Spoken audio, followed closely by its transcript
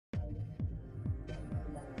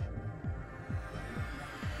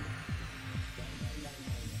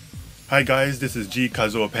Hi guys, this is G.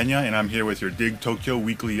 Kazuo Pena and I'm here with your Dig Tokyo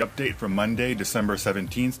weekly update for Monday, December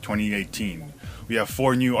 17th, 2018. We have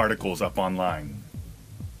 4 new articles up online.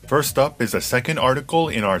 First up is a second article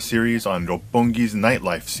in our series on Roppongi's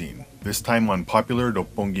nightlife scene, this time on popular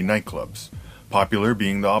Roppongi nightclubs. Popular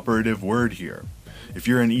being the operative word here. If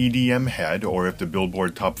you're an EDM head or if the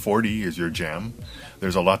Billboard Top 40 is your jam,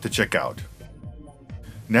 there's a lot to check out.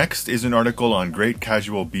 Next is an article on great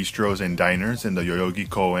casual bistros and diners in the Yoyogi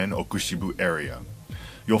Koen Okushibu area.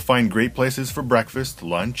 You'll find great places for breakfast,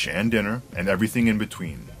 lunch, and dinner, and everything in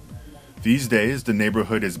between. These days, the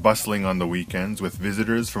neighborhood is bustling on the weekends with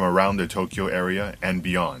visitors from around the Tokyo area and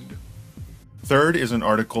beyond. Third is an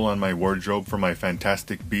article on my wardrobe for my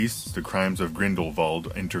Fantastic Beasts: The Crimes of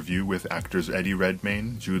Grindelwald interview with actors Eddie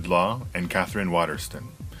Redmayne, Jude Law, and Catherine Waterston.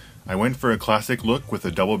 I went for a classic look with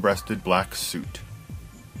a double-breasted black suit.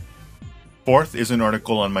 Fourth is an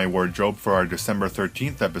article on my wardrobe for our December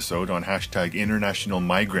 13th episode on hashtag International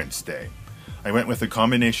Migrants Day. I went with a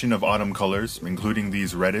combination of autumn colors, including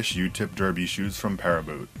these reddish U-tip derby shoes from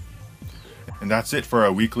Paraboot. And that's it for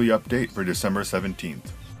our weekly update for December 17th.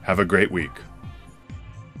 Have a great week.